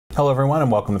Hello everyone and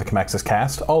welcome to the Commexis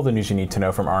cast, all the news you need to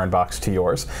know from our inbox to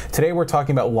yours. Today we're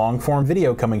talking about long-form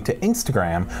video coming to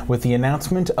Instagram with the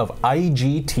announcement of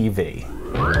IGTV.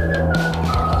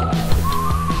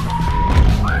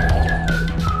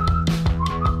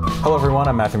 Hello everyone,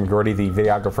 I'm Matthew McGrorty, the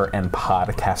videographer and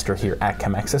podcaster here at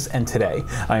Commexis, and today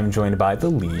I am joined by the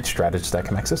lead strategist at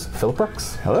Commexis, Phillip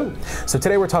Brooks. Hello. So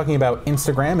today we're talking about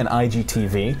Instagram and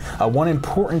IGTV. One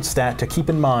important stat to keep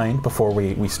in mind before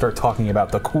we start talking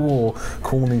about the cool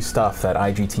new stuff that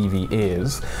IGTV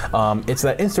is, it's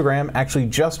that Instagram actually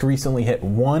just recently hit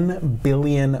 1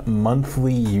 billion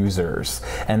monthly users,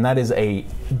 and that is a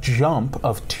jump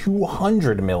of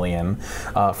 200 million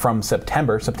from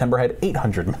September. September had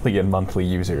 800 million monthly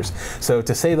users. So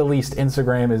to say the least,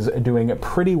 Instagram is doing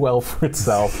pretty well for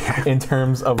itself in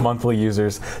terms of monthly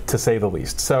users, to say the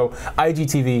least. So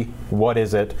IGTV, what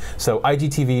is it? So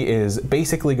IGTV is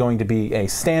basically going to be a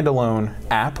standalone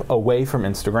app away from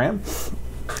Instagram.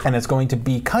 And it's going to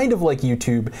be kind of like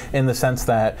YouTube in the sense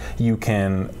that you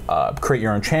can create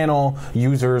your own channel.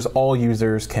 All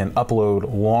users can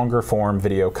upload longer form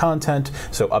video content,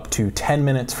 so up to 10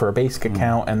 minutes for a basic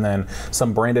account, and then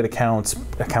some branded accounts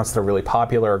that are really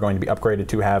popular are going to be upgraded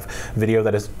to have video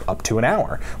that is up to an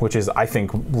hour, which is, I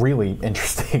think, really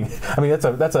interesting. I mean,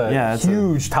 that's a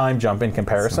huge time jump in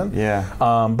comparison.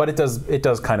 But it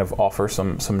does kind of offer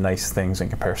some nice things in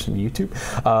comparison to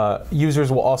YouTube.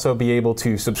 Users will also be able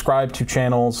to subscribe to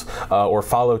channels or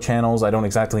follow channels. I don't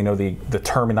exactly know the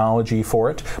terminology for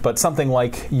it, but something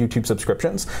like YouTube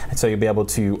subscriptions. And so you'll be able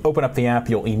to open up the app,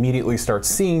 you'll immediately start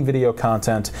seeing video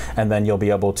content, and then you'll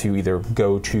be able to either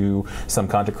go to some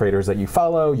content creators that you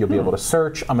follow, you'll be able to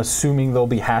search. I'm assuming there'll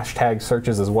be hashtag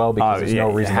searches as well, because there's no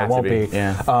reason there won't be.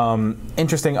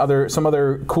 Interesting, some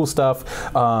other cool stuff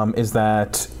is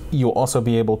that you'll also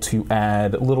be able to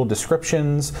add little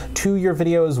descriptions to your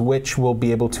videos, which will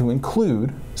be able to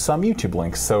include some YouTube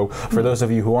links. So for those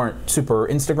of you who aren't super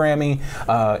Instagrammy,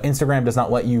 Instagram does not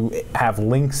let you have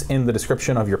links in the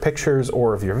description of your pictures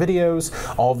or of your videos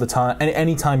all the time. And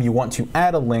anytime you want to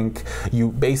add a link, you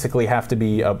basically have to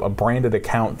be a branded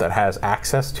account that has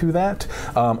access to that.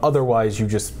 Otherwise, you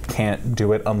just can't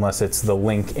do it unless it's the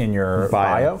link in your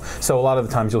bio. So a lot of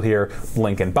the times you'll hear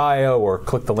link in bio or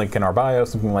click the link in our bio,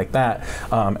 something like that.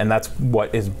 And that's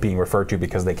what is being referred to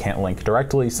because they can't link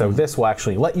directly. So this will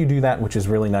actually let you do that, which is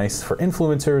really nice for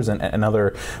influencers and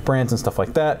other brands and stuff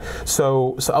like that.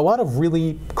 So a lot of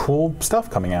really cool stuff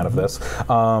coming out of this.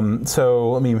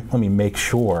 So let me make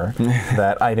sure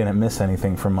that I didn't miss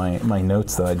anything from my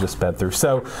notes that I just sped through.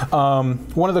 So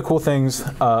one of the cool things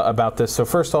about this, so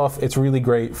first off, it's really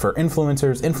great for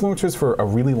influencers. Influencers for a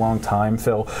really long time,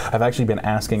 Phil, I've actually been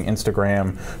asking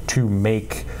Instagram to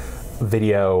make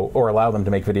video or allow them to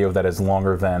make video that is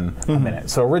longer than a minute.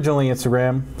 So originally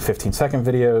Instagram, 15-second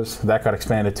videos, that got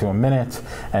expanded to a minute,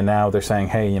 and now they're saying,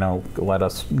 hey, let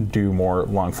us do more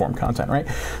long form content, right?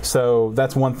 So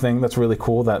that's one thing that's really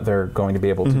cool that they're going to be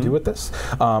able to do with this.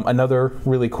 Another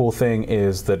really cool thing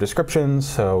is the descriptions.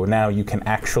 So now you can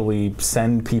actually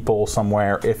send people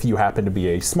somewhere if you happen to be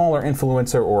a smaller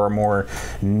influencer or a more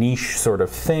niche sort of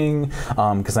thing.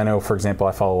 Because I know, for example,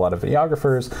 I follow a lot of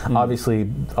videographers. Obviously,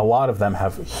 a lot of them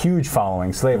have huge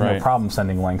followings, so they have no problem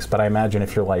sending links. But I imagine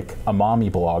if you're like a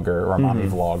mommy blogger or a mommy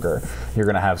vlogger, you're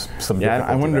going to have some difficulty.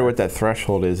 I wonder what that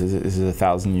threshold is. Is it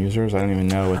 1,000 users? I don't even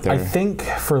know what they're... I think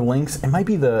for links, it might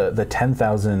be the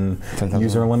 10,000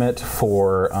 user limit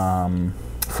for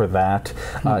that,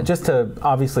 just to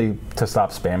obviously to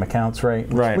stop spam accounts,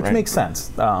 which makes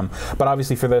sense. But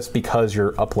obviously for this, because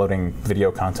you're uploading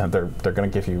video content, they're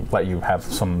going to let you have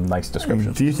some nice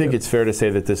descriptions. Do you think it's fair to say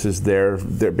that this is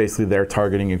basically their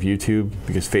targeting of YouTube,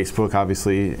 because Facebook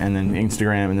obviously, and then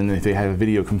Instagram, and then if they have a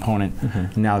video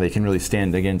component, now they can really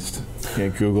stand against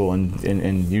Google and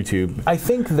YouTube? I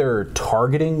think they're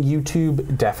targeting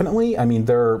YouTube, definitely. I mean,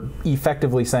 they're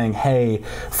effectively saying, hey,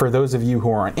 for those of you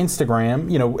who are on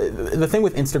Instagram, the thing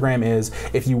with Instagram is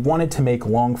if you wanted to make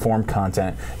long form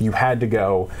content, you had to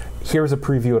go, here's a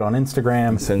preview it on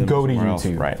Instagram, go to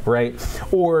YouTube,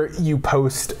 right? Or you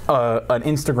post an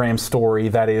Instagram story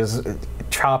that is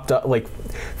chopped up, like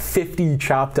 50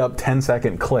 chopped up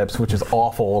 10-second clips, which is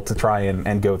awful to try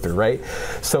and go through, right?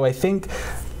 So I think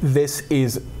this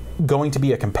is going to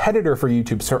be a competitor for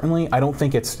YouTube, certainly. I don't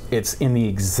think it's in the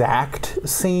exact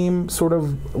same sort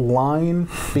of line,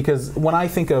 because when I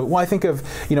think of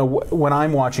you know, when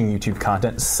I'm watching YouTube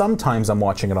content, sometimes I'm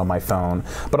watching it on my phone,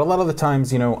 but a lot of the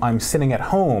times, you know, I'm sitting at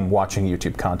home watching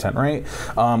YouTube content, right?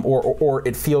 Or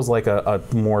it feels like a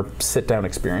more sit-down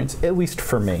experience, at least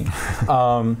for me.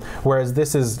 Whereas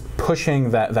this is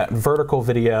pushing that vertical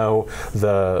video,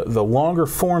 the longer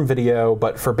form video,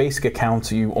 but for basic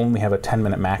accounts, you only have a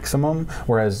 10-minute maximum.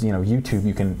 Whereas, you know, YouTube,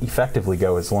 you can effectively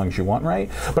go as long as you want, right?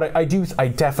 But I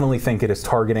definitely think it is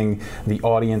targeting the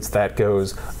audience that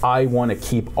goes, I want to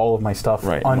keep all of my stuff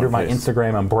under my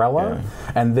Instagram umbrella,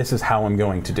 and this is how I'm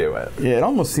going to do it. Yeah, it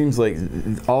almost seems like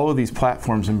all of these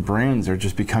platforms and brands are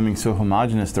just becoming so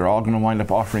homogenous. They're all going to wind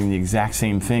up offering the exact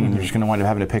same thing, and you're just going to wind up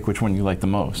having to pick which one you like the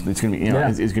most. It's going to be, you know,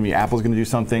 it's going to be Apple's going to do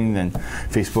something, then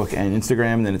Facebook and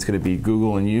Instagram, then it's going to be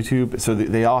Google and YouTube. So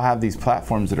they all have these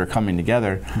platforms that are coming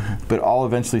together, but all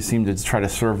eventually seem to try to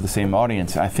serve the same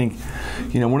audience. I think,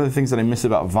 you know, one of the things that I miss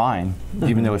about Vine,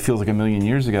 even though it feels like a million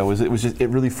years ago, was it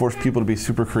really forced people to be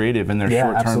super creative in their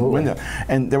short-term window.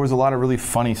 And there was a lot of really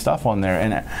funny stuff on there.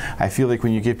 And I feel like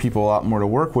when you give people a lot more to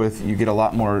work with, you get a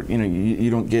lot more, you know, you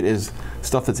don't get as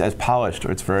stuff that's as polished,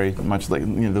 or it's very much like, you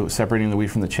know, separating the wheat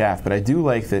from the chaff. But I do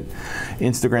like that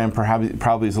Instagram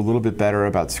probably is a little bit better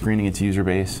about screening its user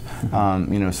base.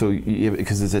 You know, so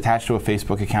because it's attached to a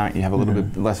Facebook account, you have a little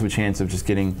bit less of a chance of just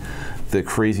getting the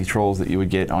crazy trolls that you would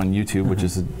get on YouTube, which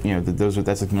is, you know,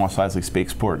 that's like Moss Eisley's fake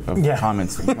sport of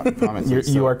comments.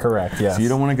 You are correct. Yes. So you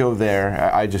don't want to go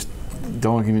there. I just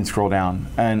don't even scroll down.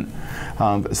 And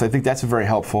so I think that's very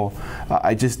helpful.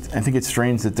 I think it's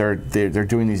strange that they're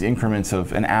doing these increments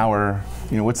of an hour.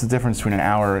 You know, what's the difference between an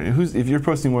hour? If you're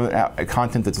posting more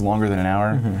content that's longer than an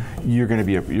hour, you're going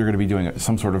to be doing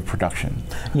some sort of production.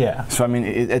 Yeah. So I mean,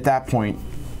 at that point,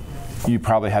 you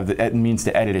probably have the means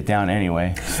to edit it down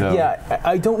anyway. So yeah,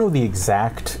 I don't know the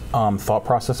exact thought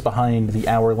process behind the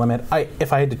hour limit.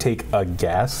 If I had to take a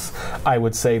guess, I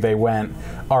would say they went,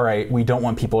 all right, we don't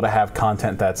want people to have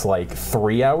content that's like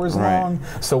 3 hours long,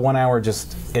 so 1 hour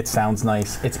it sounds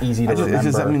nice, it's easy to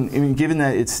remember. I mean, given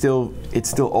that it still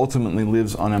ultimately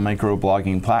lives on a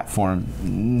micro-blogging platform,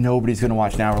 nobody's going to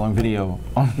watch an hour-long video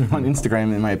on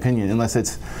Instagram, in my opinion, unless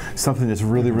it's something that's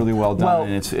really, really well done,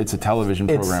 and it's a television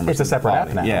program. It's a separate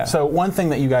app now. Yeah. So one thing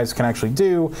that you guys can actually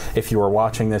do, if you are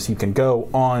watching this, you can go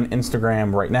on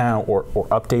Instagram right now, or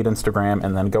update Instagram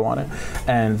and then go on it.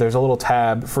 And there's a little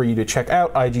tab for you to check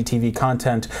out IGTV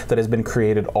content that has been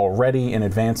created already in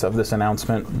advance of this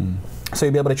announcement. So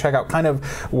you'll be able to check out kind of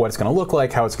what it's going to look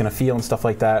like, how it's going to feel, and stuff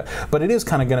like that. But it is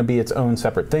kind of going to be its own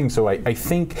separate thing. So I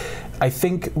think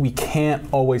we can't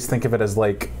always think of it as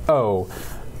like, oh,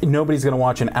 nobody's going to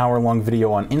watch an hour-long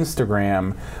video on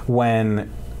Instagram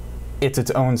when it's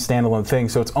its own standalone thing.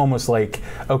 So it's almost like,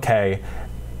 okay,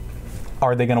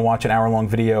 are they going to watch an hour-long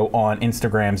video on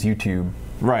Instagram's YouTube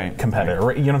competitor?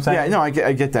 Right. You know what I'm saying? Yeah, no, I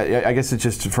get that. I guess it's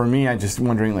just, for me, I'm just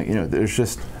wondering, like, you know,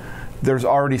 there's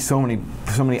already so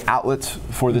many outlets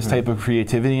for this type of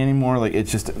creativity anymore. Like,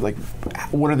 it's just like,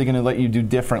 what are they going to let you do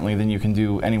differently than you can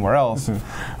do anywhere else?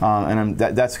 And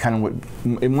that's kind of what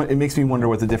it makes me wonder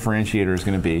what the differentiator is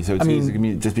going to be. So it's going to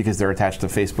be just because they're attached to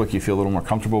Facebook, you feel a little more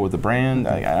comfortable with the brand.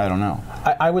 I don't know.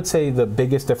 I would say the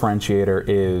biggest differentiator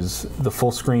is the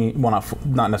full screen. Well,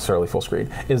 not necessarily full screen.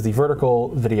 Is the vertical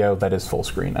video that is full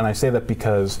screen. And I say that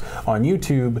because on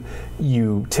YouTube,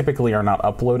 you typically are not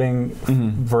uploading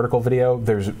vertical video.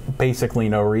 There's basically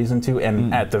no reason to,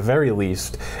 and at the very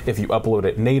least, if you upload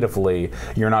it natively,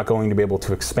 you're not going to be able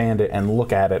to expand it and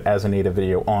look at it as a native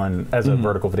video as a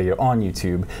vertical video on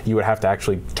YouTube. You would have to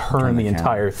actually turn the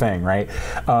entire thing, right?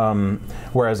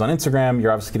 Whereas on Instagram,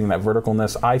 you're obviously getting that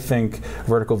verticalness. I think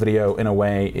vertical video, in a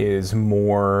way, is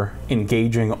more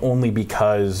engaging only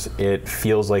because it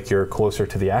feels like you're closer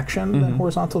to the action than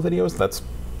horizontal videos. That's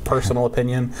personal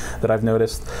opinion that I've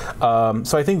noticed.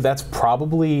 So I think that's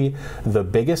probably the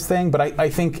biggest thing, but I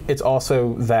think it's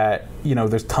also that, you know,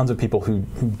 there's tons of people who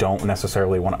don't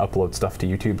necessarily want to upload stuff to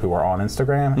YouTube who are on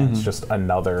Instagram, and it's just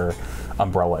another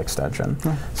umbrella extension.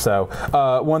 So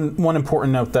one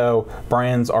important note, though,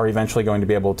 brands are eventually going to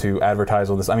be able to advertise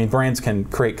on this. I mean, brands can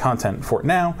create content for it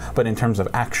now, but in terms of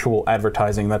actual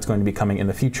advertising, that's going to be coming in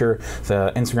the future.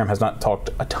 Instagram has not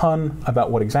talked a ton about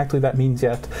what exactly that means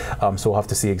yet, so we'll have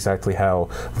to see exactly how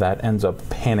that ends up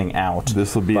panning out.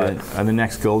 This will be the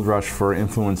next gold rush for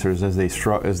influencers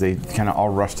as they kind of all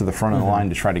rush to the front of the line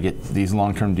to try to get these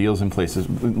long-term deals in place,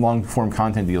 long-form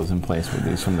content deals in place with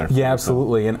these from their. Yeah,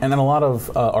 absolutely, and a lot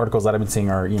of articles that I've been seeing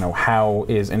are, you know, how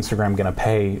is Instagram going to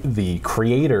pay the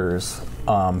creators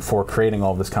for creating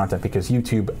all of this content, because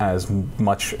YouTube, as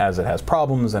much as it has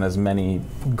problems and as many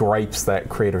gripes that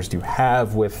creators do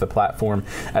have with the platform,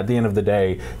 at the end of the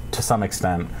day, to some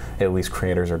extent, at least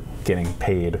creators are getting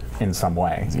paid in some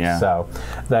way. Yeah. So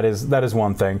that is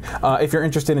one thing. If you're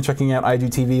interested in checking out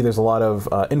IGTV, there's a lot of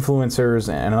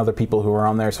influencers and other people who are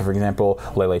on there. So for example,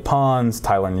 Lele Pons,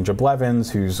 Tyler Ninja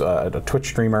Blevins, who's a Twitch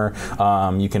streamer.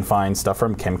 You can find stuff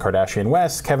from Kim Kardashian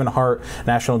West, Kevin Hart,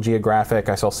 National Geographic.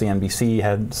 I saw CNBC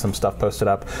had some stuff posted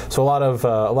up. So a lot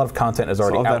of content is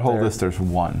already out there. That whole list, there's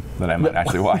one that I might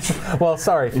actually watch. Well,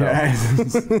 sorry, Phil. Yeah,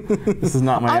 this is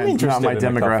not my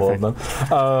demographic. Of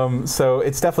them. So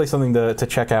it's definitely something to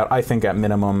check out. I think at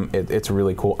minimum it's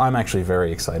really cool. I'm actually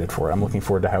very excited for it. I'm looking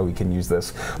forward to how we can use this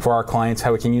for our clients,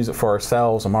 how we can use it for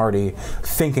ourselves. I'm already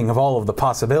thinking of all of the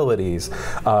possibilities.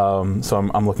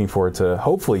 So I'm looking forward to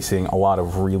hopefully seeing a lot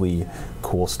of really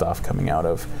cool stuff coming out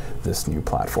of this new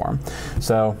platform.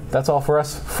 So that's all for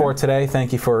us for today.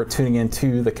 Thank you for tuning in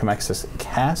to the Commexis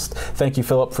cast. Thank you,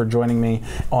 Philip, for joining me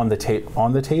on the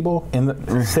table,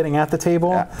 sitting at the table.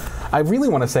 Yeah. I really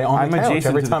want to say on the couch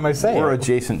every time I say it. We're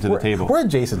adjacent to the table. We're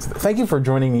adjacent. Thank you for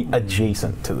joining me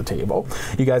adjacent to the table.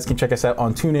 You guys can check us out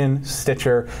on TuneIn,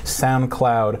 Stitcher,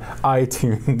 SoundCloud,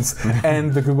 iTunes,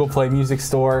 and the Google Play Music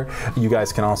Store. You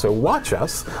guys can also watch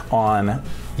us on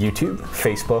YouTube,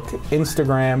 Facebook,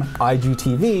 Instagram,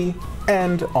 IGTV,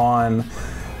 and on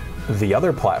the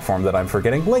other platform that I'm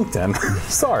forgetting, LinkedIn.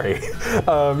 Sorry.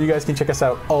 You guys can check us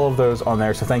out, all of those on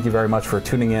there. So thank you very much for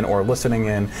tuning in or listening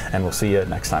in, and we'll see you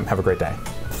next time. Have a great day.